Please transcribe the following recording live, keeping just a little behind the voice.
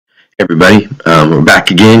Everybody, we're back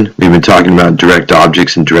again. We've been talking about direct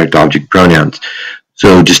objects and direct object pronouns.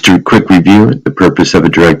 So just a quick review, the purpose of a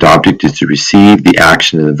direct object is to receive the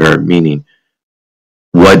action of the verb, meaning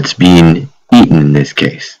what's being eaten in this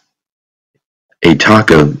case. A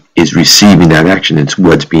taco is receiving that action, it's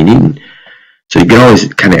what's being eaten. So you can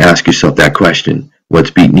always kind of ask yourself that question, what's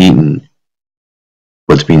being eaten,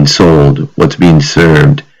 what's being sold, what's being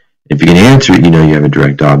served. If you can answer it, you know you have a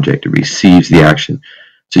direct object, it receives the action.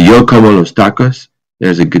 So yo como los tacos,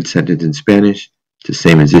 there's a good sentence in Spanish. It's the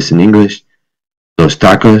same as this in English. Los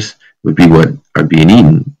tacos would be what are being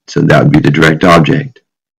eaten, so that would be the direct object.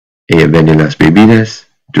 Ella vende las bebidas,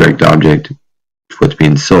 direct object, what's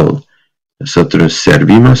being sold. Nosotros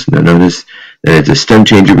servimos, now notice that it's a stem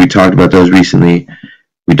changer, we talked about those recently.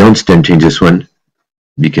 We don't stem change this one,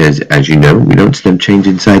 because as you know, we don't stem change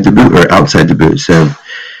inside the boot or outside the boot. So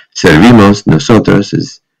servimos, nosotros,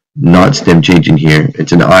 is not stem changing here.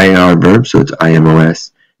 It's an IR verb, so it's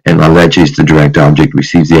IMOS, and la leche is the direct object,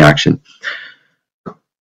 receives the action.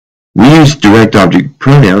 We use direct object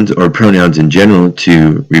pronouns or pronouns in general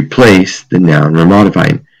to replace the noun we're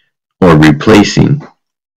modifying or replacing.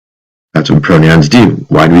 That's what pronouns do.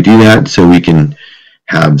 Why do we do that? So we can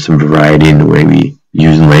have some variety in the way we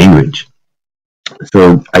use language.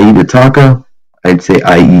 So I eat a taco, I'd say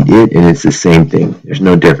I eat it, and it's the same thing. There's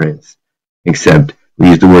no difference, except we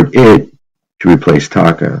use the word it to replace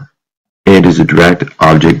taco. It is a direct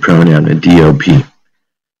object pronoun, a DOP.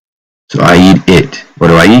 So I eat it. What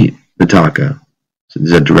do I eat? The taco. So this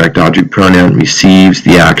is a direct object pronoun, receives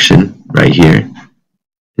the action right here.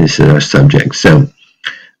 This is our subject. So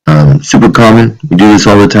super common. We do this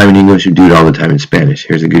all the time in English. We do it all the time in Spanish.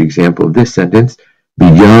 Here's a good example of this sentence.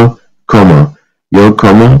 Yo como. Yo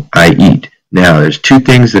como, I eat. Now, there's two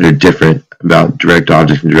things that are different about direct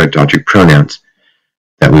object and direct object pronouns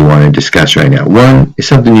that we want to discuss right now. One is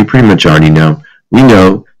something you pretty much already know. We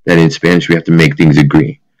know that in Spanish we have to make things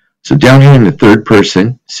agree. So down here in the third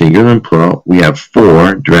person, singular and plural, we have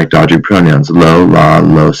four direct object pronouns, lo, la,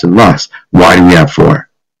 los, and las. Why do we have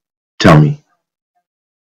four? Tell me.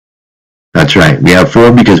 That's right, we have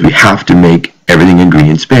four because we have to make everything agree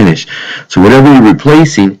in Spanish. So whatever we're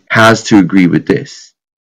replacing has to agree with this.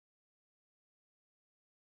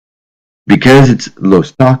 Because it's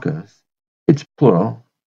los tacos, it's plural,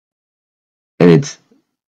 and it's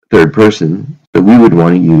third person, so we would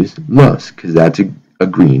want to use los, because that's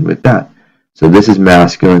agreeing with that. So this is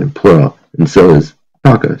masculine and plural, and so is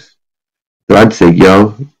tacos. So I'd say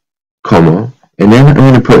yo como, and then I'm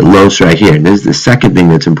going to put los right here. And this is the second thing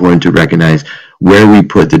that's important to recognize where we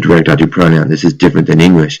put the direct object pronoun. This is different than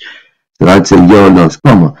English. So I'd say yo los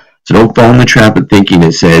como. So don't fall in the trap of thinking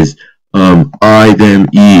it says I, them,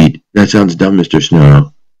 eat. That sounds dumb, Mr.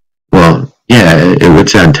 Snow. Well, yeah, it would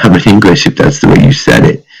sound dumb in English if that's the way you said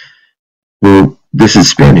it. Well, this is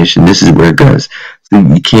Spanish, and this is where it goes. So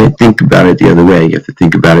you can't think about it the other way. You have to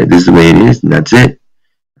think about it. This is the way it is, and that's it.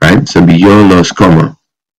 Right? So yo los como.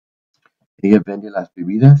 Ella vende las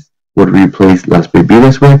bebidas. What do we replace las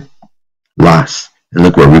bebidas with? Las. And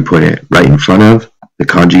look where we put it. Right in front of the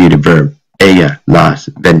conjugated verb. Ella las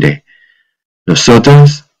vende.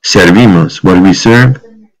 Nosotros servimos. What do we serve?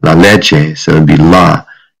 La leche. So it would be la.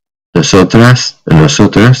 Nosotras and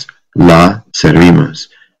nosotros la servimos.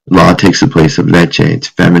 La takes the place of leche. It's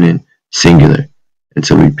feminine, singular. And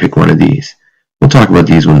so we pick one of these. We'll talk about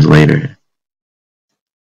these ones later.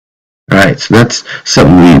 Alright, so that's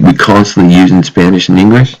something we constantly use in Spanish and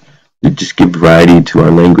English to just give variety to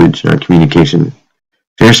our language and our communication.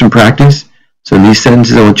 Here's some practice. So in these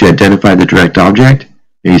sentences, I want you to identify the direct object,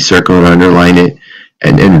 maybe circle or underline it,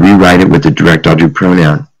 and then rewrite it with the direct object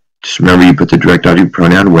pronoun. Just remember you put the direct object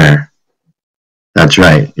pronoun where? That's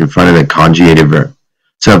right, in front of the conjugated verb.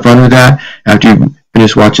 So have fun with that. After you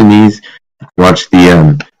finish watching these, watch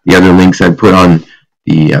the other links I put on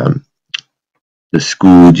the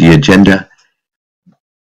Schoology agenda.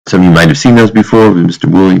 Some of you might have seen those before with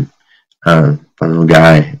Mr. Woolley, fun little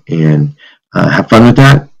guy, and have fun with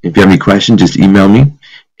that. If you have any questions, just email me,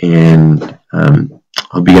 and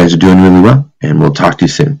hope you guys are doing really well, and we'll talk to you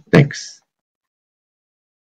soon. Thanks.